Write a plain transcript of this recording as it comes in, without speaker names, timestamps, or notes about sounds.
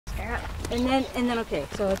And then okay,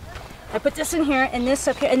 so I put this in here and this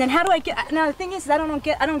up here, and then how do I get? Now the thing is, I don't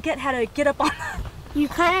get how to get up on. You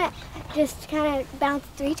just bounce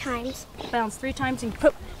 3 times. Bounce 3 times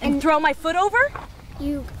and throw my foot over.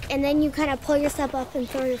 And then you kind of pull yourself up and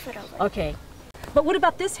throw your foot over. Okay, but what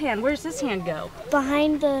about this hand? Where's this hand go?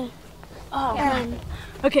 Behind the. Oh.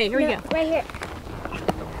 Okay, here we go. Right here.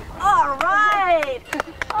 All right.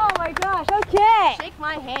 Oh my gosh. Okay. Shake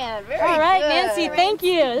my hand. Very All right, good. Nancy. Thank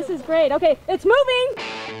you. This is great. Okay, it's moving.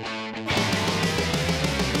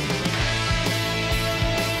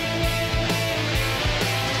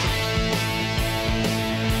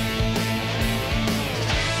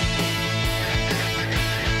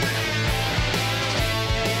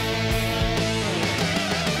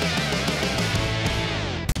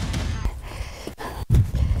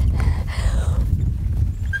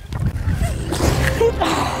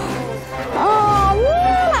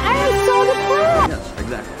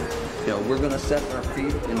 We're going to set our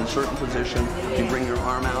feet in a certain position. You bring your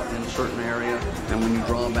arm out in a certain area, and when you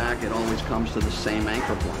draw back, it always comes to the same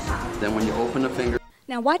anchor point. Then when you open the finger.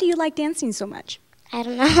 Now, why do you like dancing so much? I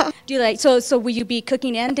don't know. Do you like so will you be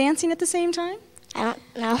cooking and dancing at the same time? I don't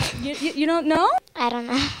know. You don't know? I don't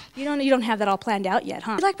know. You don't have that all planned out yet,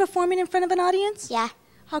 huh? You like performing in front of an audience? Yeah.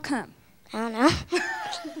 How come? I don't know.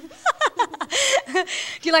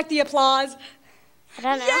 Do you like the applause? I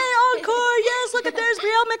don't know. Yay, encore, yes, look at there's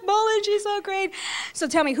Brielle McMullen, she's so great. So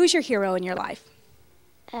tell me, who's your hero in your life?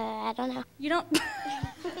 I don't know. You don't?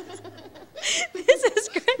 This is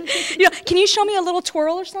great. You know, can you show me a little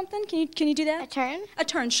twirl or something? Can you do that? A turn? A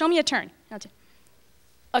turn, show me a turn.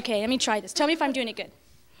 Okay, let me try this. Tell me if I'm doing it good.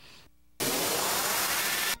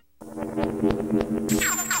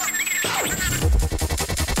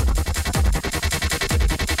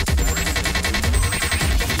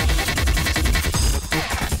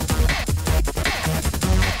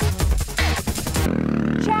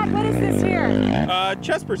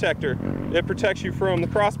 Chest protector. It protects you from the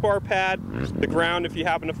crossbar pad, the ground if you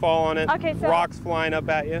happen to fall on it, okay, so rocks flying up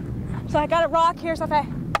at you. So I got a rock here, so if I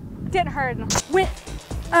didn't hurt. Well,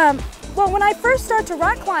 when I first start to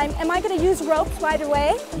rock climb, am I going to use ropes right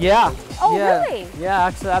away? Yeah. Oh, yeah. really?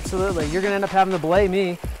 Yeah, absolutely. You're going to end up having to belay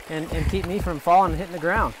me and keep me from falling and hitting the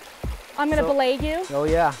ground. I'm going to belay you? Oh,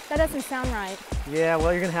 yeah. That doesn't sound right. Yeah,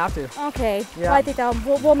 well, you're going to have to. Okay. Yeah. Well, I think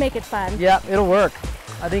we'll make it fun. Yeah, it'll work.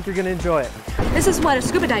 I think you're going to enjoy it. This is what a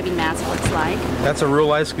scuba diving mask looks like. That's a real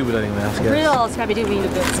life scuba diving mask. Yes. Real scuba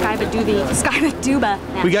duba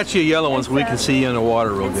mask. We got you a yellow one so we can see you in the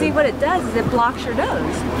water real and good. See what it does is it blocks your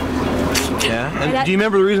nose. Yeah. And do you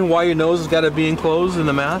remember the reason why your nose has got to be enclosed in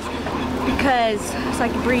the mask? Because so I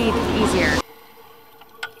can breathe easier.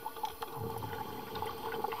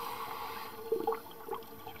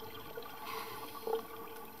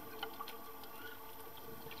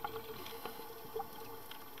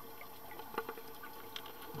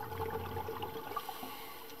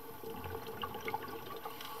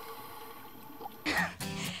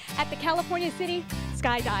 At the California City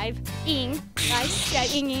skydive-ing, right? Yeah,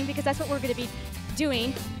 inging, because that's what we're going to be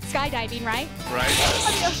doing, skydiving, right? Right.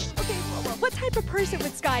 Okay, what type of person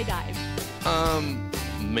would skydive?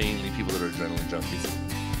 Mainly people that are adrenaline junkies.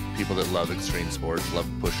 People that love extreme sports, love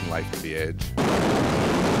pushing life to the edge.